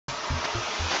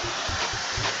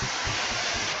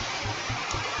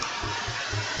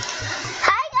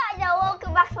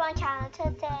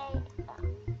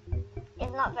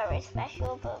not very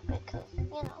special, but because,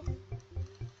 you know.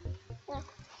 Yeah.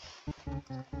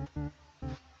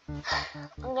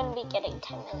 I'm gonna be getting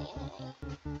 10 million in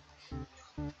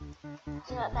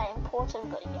It's not that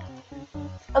important, but yeah.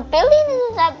 A billion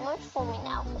isn't that much for me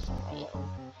now for some reason.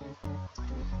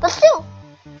 But still,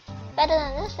 better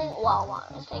than this thing. Wow,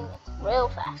 this thing is real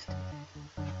fast.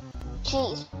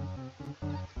 Jeez.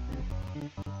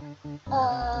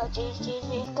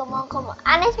 Jeez, come on.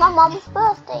 And it's my mom's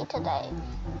birthday today.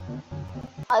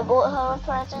 I bought her a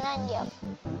present and yeah.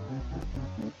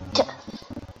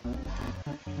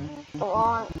 Come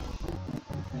on.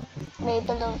 Maybe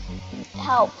they'll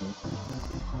help.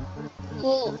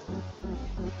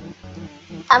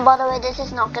 And by the way, this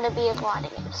is not going to be a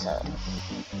grinding episode.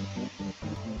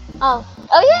 Oh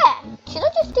yeah! Should I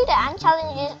just do the ant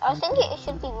challenges? I think it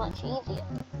should be much easier.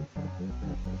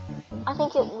 I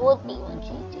think it would be much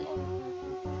easier.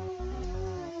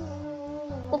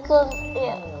 Because,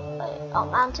 yeah.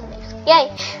 Mountain mix. Yay!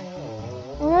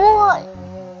 What?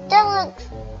 That looks...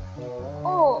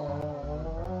 Oh.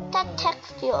 That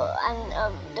texture and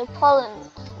the pollen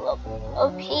look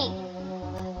OP.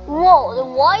 Whoa, the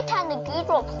white and the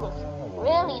dewdrops look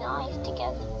really nice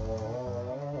together.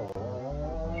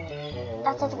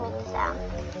 That doesn't make the sound.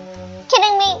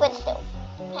 Kidding me, but still.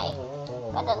 Hey,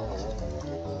 better than this.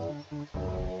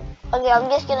 Okay, I'm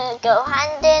just gonna go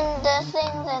hand in the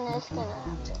things and it's gonna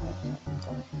happen.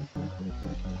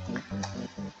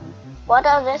 What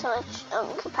are this much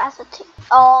capacity?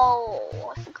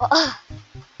 Oh, I forgot.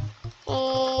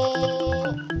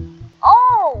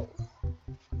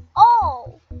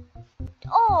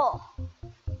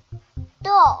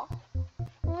 Duh.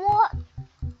 What?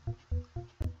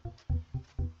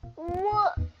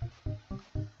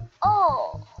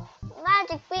 Oh,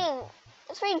 magic bean,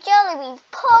 3 jelly beans,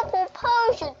 purple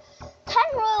potion, 10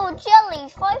 royal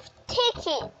jellies, 5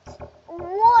 tickets.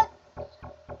 What?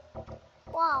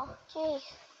 Wow, jeez.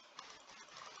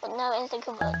 But no instant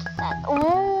convert to that.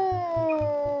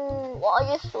 Ooh, I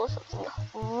just saw something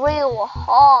real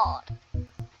hard.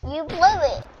 You blew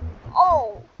it.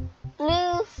 Oh,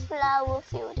 blue flower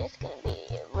field is gonna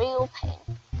be a real pain.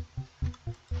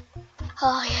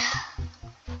 Oh yeah.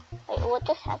 Wait, what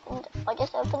just happened? I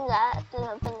just opened that, then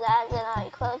opened that, then I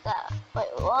closed that.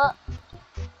 Wait, what?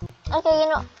 Okay, you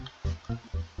know.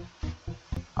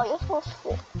 I just was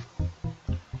 4.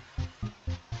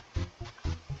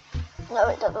 No,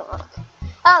 it doesn't work.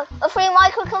 Oh, a free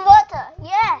micro converter.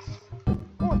 Yes.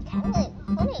 Oh, tangerine,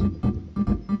 honey.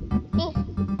 Jeez,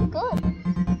 good.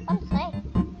 Fun to say.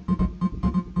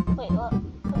 Wait, what?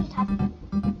 What just happened?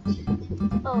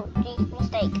 Oh, geez,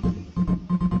 mistake.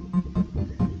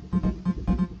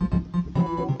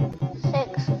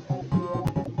 6.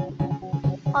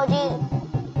 Oh, geez.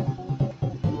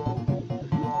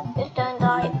 Just don't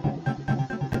die.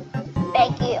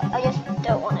 Beg you, I just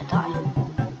don't want to die.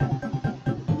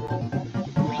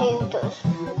 Does.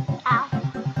 Ow.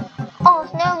 Oh,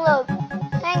 snow globe.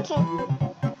 Thank you.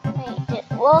 Wait, did it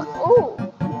work? Ooh.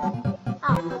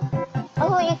 Ow. I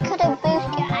thought you couldn't boost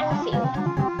your Anfield.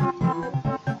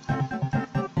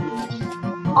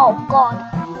 Oh god.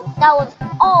 That was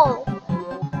all.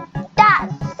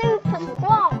 That's super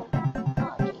strong.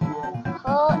 Oh geez.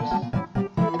 Hurts.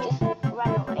 I just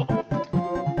ran away.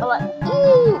 I like,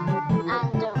 ooh. And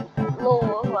the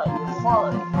law like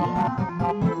followed me.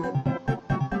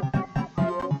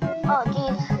 Oh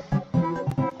jeez,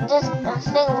 this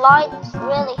thing lights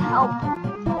really help.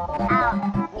 Ow,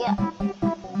 yeah.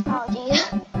 Oh jeez,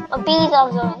 my bees are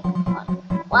going.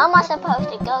 Where am I supposed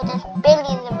to go? There's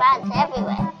billions of ants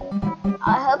everywhere. I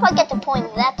hope I get the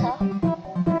point letter.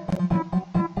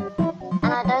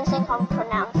 And I don't think I'm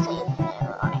pronouncing it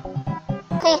right.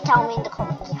 Please tell me in the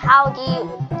comments, how do you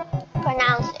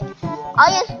pronounce it?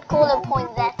 I just call it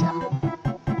point letter.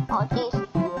 Oh jeez.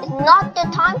 It's not the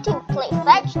time to play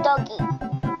fetch, doggy.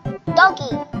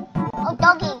 Doggy. Oh,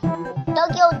 doggy.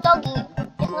 Doggy, oh, doggy.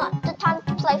 It's not the time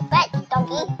to play fetch,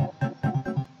 doggy.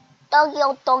 Doggy,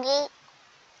 oh, doggy.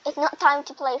 It's not time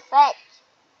to play fetch.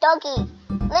 Doggy.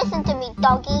 Listen to me,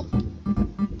 doggy.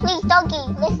 Please, doggy.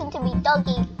 Listen to me,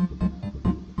 doggy.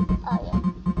 Oh, yeah.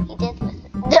 He did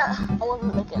listen. I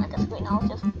wasn't looking at the screen. I was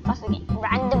just pressing it.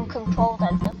 Random controls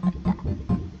and stuff like that.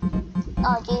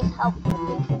 Oh, jeez. Help.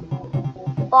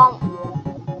 Bomb.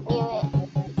 Knew it.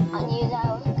 I knew that I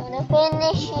was gonna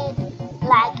finish it.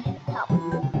 Lag. Help.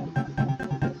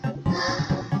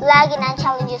 Lagging and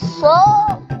challenges so.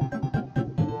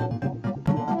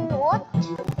 What?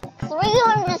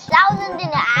 300,000 in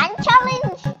an ant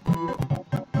challenge?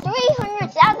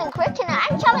 300,000 crit in an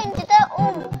ant challenge? They're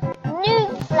all new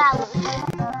flowers.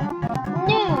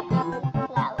 New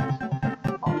flowers.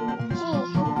 Oh, jeez.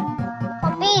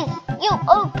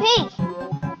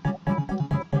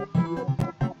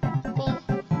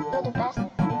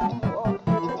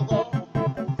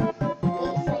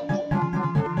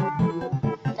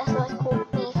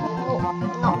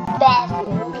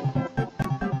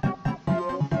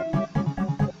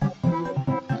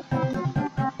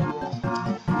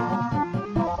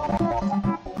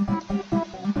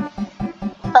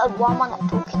 why am I not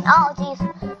talking? Oh jeez, I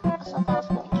thought that was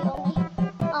gonna kill me.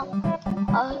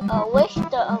 Oh, I wish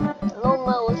the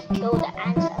lawnmower was kill the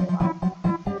ants as well.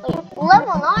 Wait,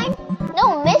 level 9?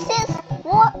 No misses?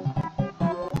 What?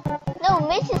 No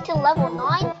misses to level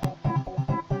 9?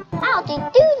 How do you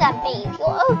do that, Bees?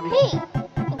 You're OP.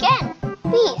 Again,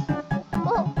 Bees.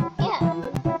 Oh, yeah.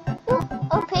 You're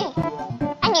OP.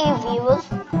 And you viewers.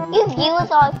 You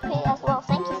viewers are OP as well.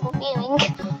 Thank you for viewing.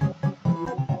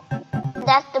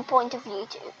 That's the point of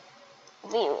YouTube.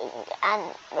 Viewing and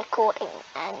recording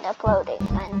and uploading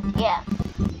and yeah.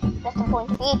 That's the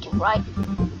point of YouTube, right?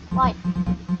 Right.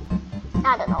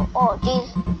 I don't know. Oh, jeez.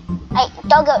 Hey,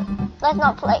 Doggo. Let's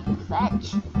not play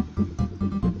fetch.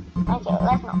 Okay,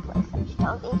 let's not play fetch,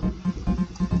 Doggy.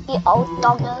 You old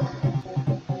Doggo.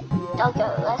 Doggo,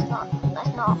 let's not.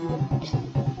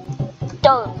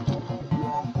 Don't.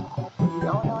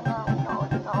 No,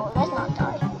 let's not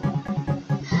die.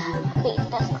 Please,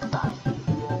 let's not die.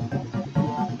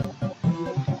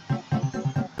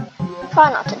 Try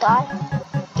not to die.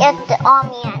 Get the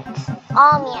army ants.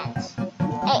 Army ants.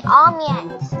 Hey, army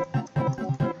ants.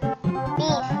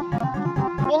 Please.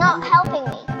 You're not helping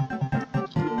me.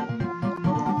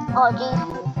 Oh, jeez.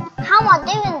 How am I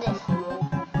doing this?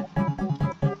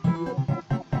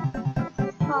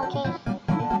 Oh, jeez.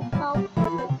 Oh.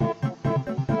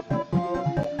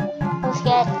 I'm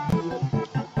scared.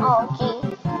 Oh, jeez.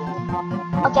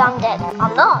 Okay, I'm dead.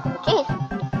 I'm not. Jeez.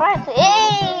 Frankly.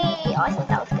 Hey! I thought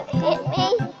that was gonna hit me.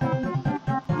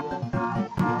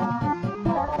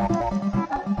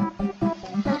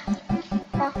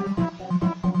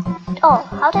 Oh,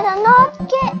 how did I not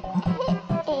get hit?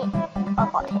 I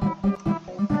got hit.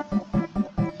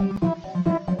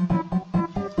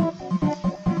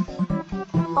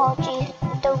 Oh jeez,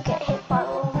 don't get hit by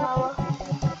lawnmower.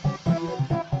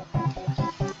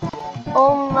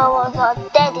 Lawnmowers are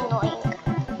dead annoying.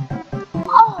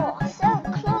 Oh, so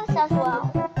close as well.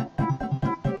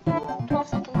 12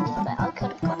 seconds is better. I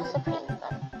could have got a supreme,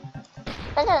 but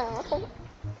better than nothing.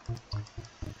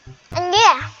 And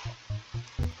yeah.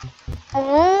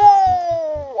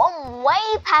 Ooh, I'm way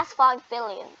past 5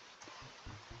 billion.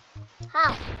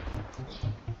 How?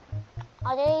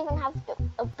 I didn't even have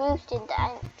a boost in the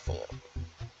ant field.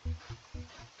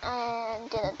 And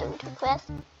did I do 2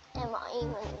 quests? Am I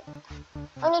even...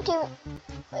 Only 2...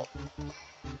 Wait.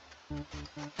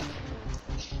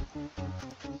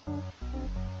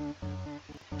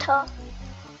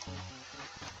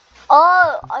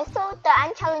 Oh, I thought the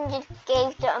ant challenges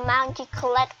gave the amount you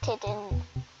collected in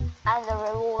as a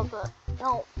reward, but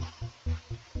no.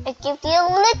 It gives you a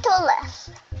little less.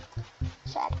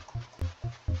 Sad.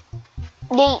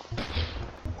 Deep.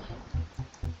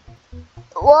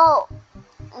 Whoa,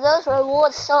 those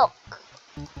rewards suck.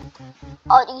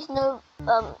 Are these no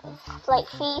flake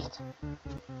feast?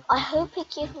 I hope it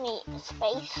gives me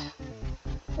space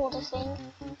for the thing.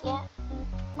 Yeah.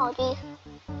 Oh jeez.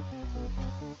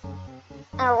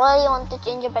 I really want the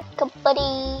gingerbread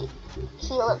company.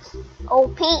 He looks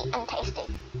OP and tasty.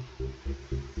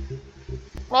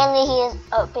 Mainly he is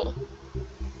OP.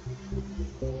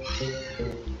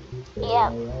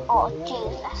 Yeah. Oh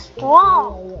jeez, that's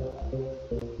strong.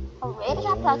 I'm really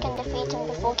happy I can defeat him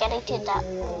before getting to that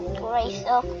race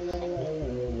up.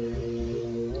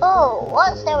 Oh,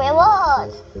 what's the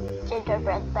reward?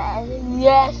 Gingerbread bears.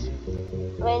 Yes.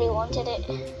 Really wanted it.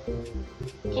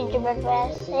 Gingerbread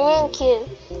bears. Thank you.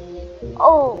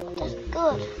 Oh, that's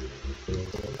good.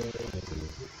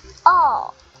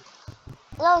 Oh,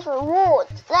 those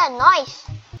rewards. They're nice.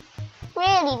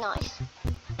 Really nice.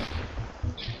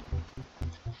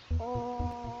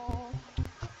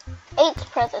 8th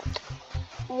present.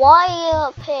 Why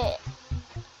up here?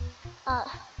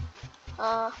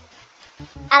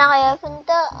 And I opened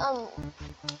the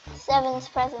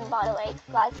 7th present, by the way,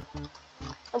 guys.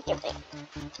 Forgive me.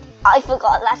 I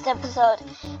forgot last episode.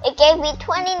 It gave me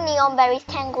 20 neon berries,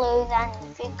 10 glues,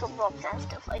 and finger blocks and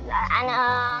stuff like that,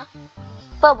 and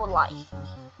bubble light.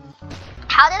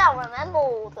 How did I remember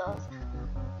all those?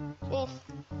 Jeez,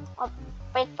 a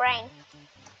big brain.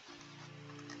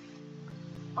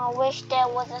 I wish there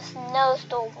was a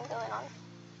snowstorm going on.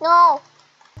 No!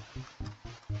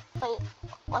 Wait,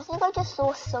 I think I just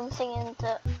saw something in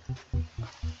the...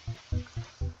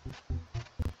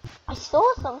 I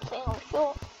saw something, I'm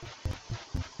sure.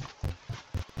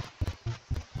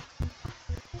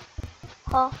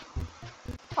 Huh?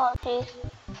 Oh jeez.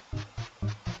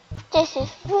 This is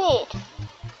weird.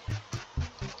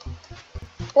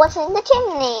 What's in the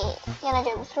chimney? Can I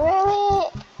jump through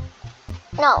it?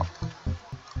 No.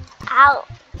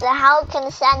 How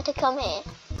can Santa come here?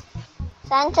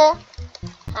 Santa?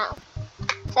 How?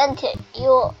 Santa,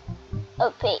 you're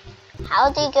OP.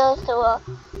 How do you go through a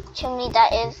chimney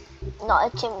that is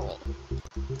not a chimney?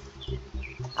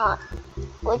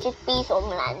 Which is bees on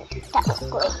land. That was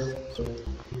great.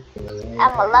 And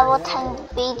my level 10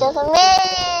 bee doesn't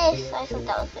miss! I thought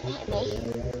that was gonna hit me.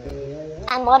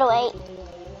 And by the way,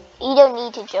 you don't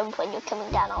need to jump when you're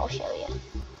coming down, I'll show you.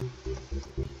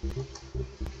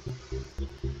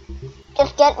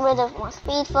 Just get rid of my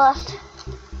speed first.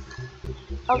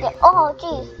 Okay, oh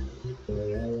jeez.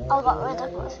 I got rid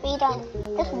of my speed and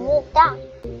just walk down.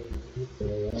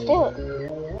 Let's do it.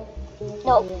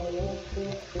 No.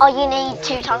 Oh, you need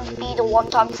 2 times speed or 1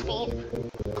 time speed.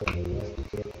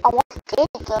 I want to do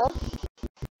it though.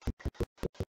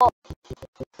 Oh.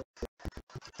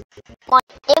 My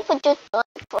dip would just run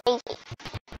crazy.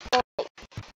 To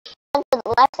the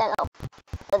left and up,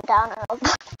 and down and up.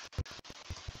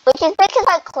 Which is because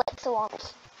I clicked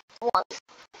once.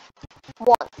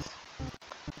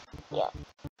 Yeah.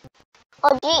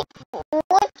 Oh gee,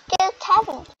 what just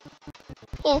happened?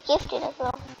 He's gifted as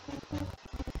well.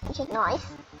 Which is nice.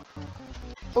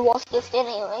 It was gifted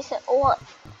anyway, so what?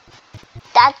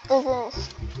 That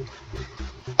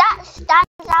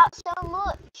stands out so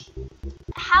much.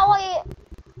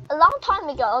 A long time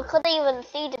ago I couldn't even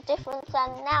see the difference,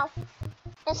 and now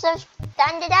it's so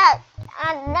standing out.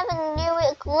 I never knew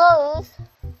it glows.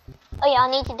 Oh yeah, I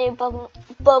need to do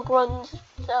bug runs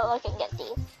so I can get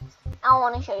these. I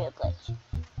want to show you a glitch.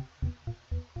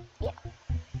 Yeah.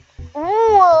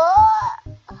 What?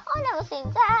 I never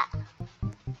seen that.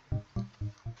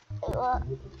 Wait, what?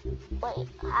 Wait,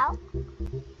 how?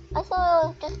 I thought it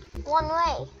was just one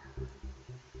way.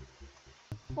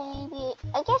 Maybe,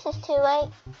 I guess it's 2 way.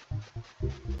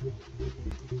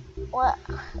 What?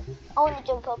 I want to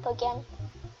jump up again.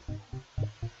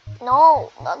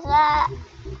 No, not that.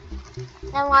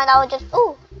 Never mind, I will just,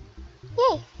 ooh,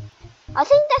 yay. I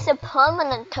think that's a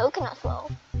permanent token as well.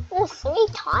 Ooh, 3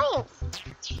 times.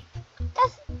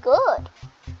 That's good.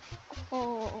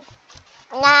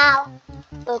 Now,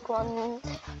 bug runs.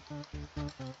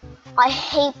 I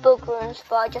hate bug runs,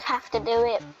 but I just have to do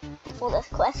it for this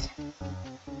quest.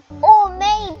 Or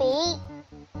maybe,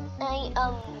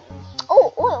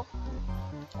 oil.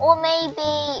 Or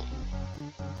maybe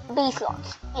bee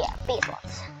slots. Yeah, bee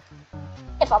slots.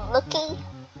 If I'm lucky.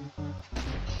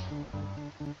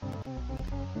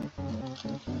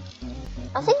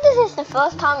 I think this is the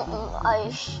first time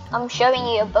I'm showing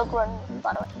you a bug run,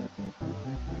 by the way.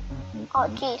 Oh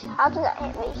jeez, how does that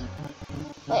hit me?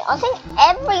 Wait, I think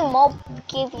every mob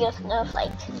gives you a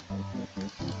snowflake.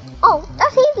 Oh,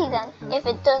 that's easy then, if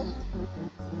it does.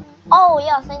 Oh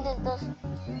yeah, I think it does.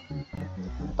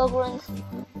 Bug runs.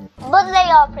 But they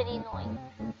are pretty annoying.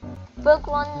 Bug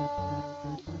runs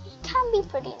can be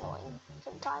pretty annoying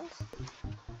sometimes.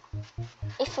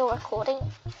 If you're recording.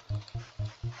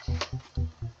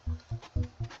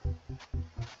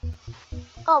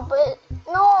 Oh, but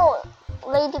no!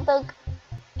 Ladybug,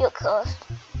 you're cursed.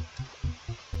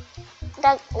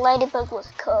 That ladybug was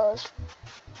cursed.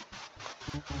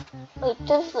 Wait,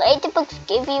 does ladybugs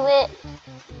give you it?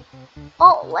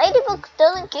 Oh, ladybugs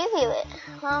doesn't give you it.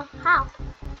 Huh? How?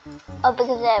 Oh,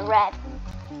 because they're red.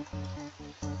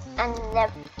 And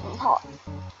they're hot.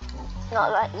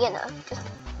 Not like, you know, just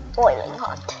boiling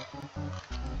hot.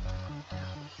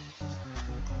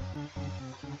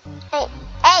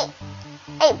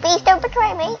 Hey, please don't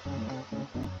betray me.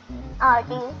 Oh,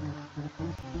 geez.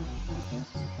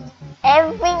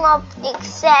 Every mob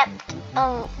except,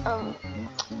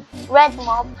 red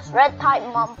mobs, red type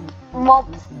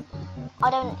mobs. I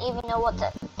don't even know what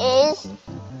that is.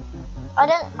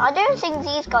 I don't think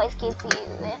these guys give you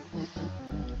it.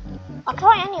 I'll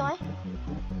try anyway.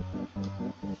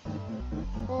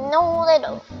 No, they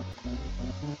don't.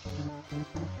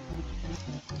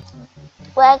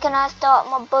 Where can I start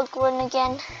my bug run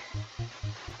again?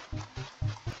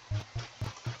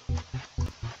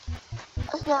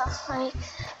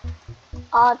 Snowflakes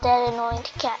are dead annoying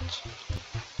to catch.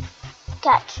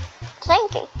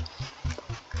 Thank you.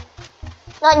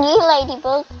 Not you,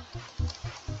 ladybug.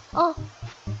 Oh,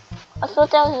 I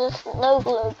thought that was a snow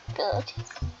globe ability.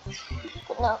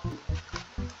 But no.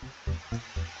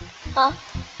 Huh?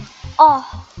 Oh,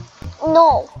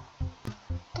 no.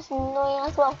 That's annoying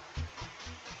as well.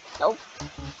 Nope.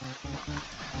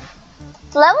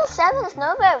 Level 7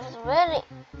 snowbird is really...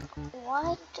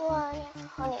 Why do I have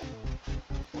honey?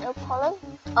 No pollen?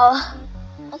 Oh,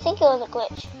 I think it was a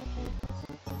glitch.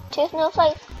 2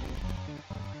 snowflakes.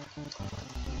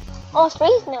 Oh,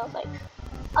 3 snowflakes.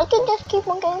 I can just keep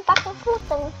on going back and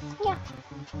forth and yeah.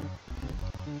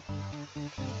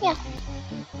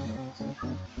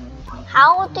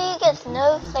 How do you get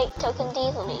snowflake tokens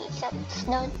easily except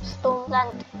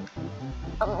snowstorms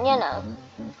and, you know,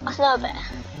 a snow bear?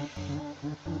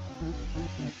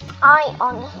 I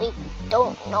honestly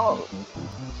don't know.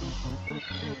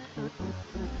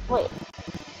 Wait,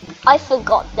 I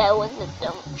forgot there was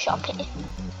a shop here.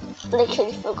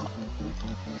 Literally forgot.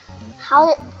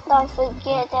 How did I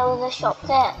forget there was a shop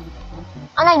there?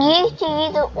 And I used to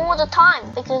use it all the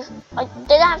time because I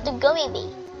didn't have the gummy bee.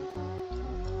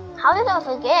 How did I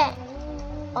forget?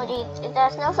 Oh geez, is there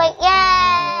a snowflake?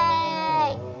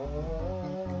 Yay!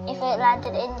 If it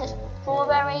landed in the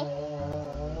strawberry,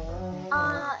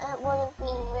 it would have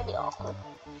been really awkward.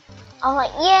 I was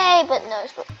like, yay, but no.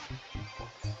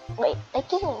 Wait, they're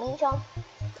giving me jump.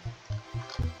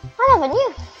 I never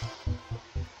knew.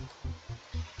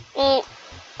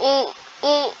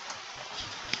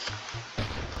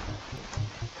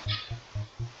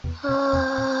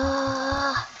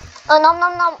 Oh, nom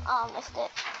nom nom. Oh, missed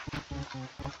it.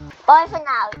 Bye for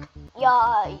now.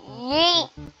 Yeah, yeet.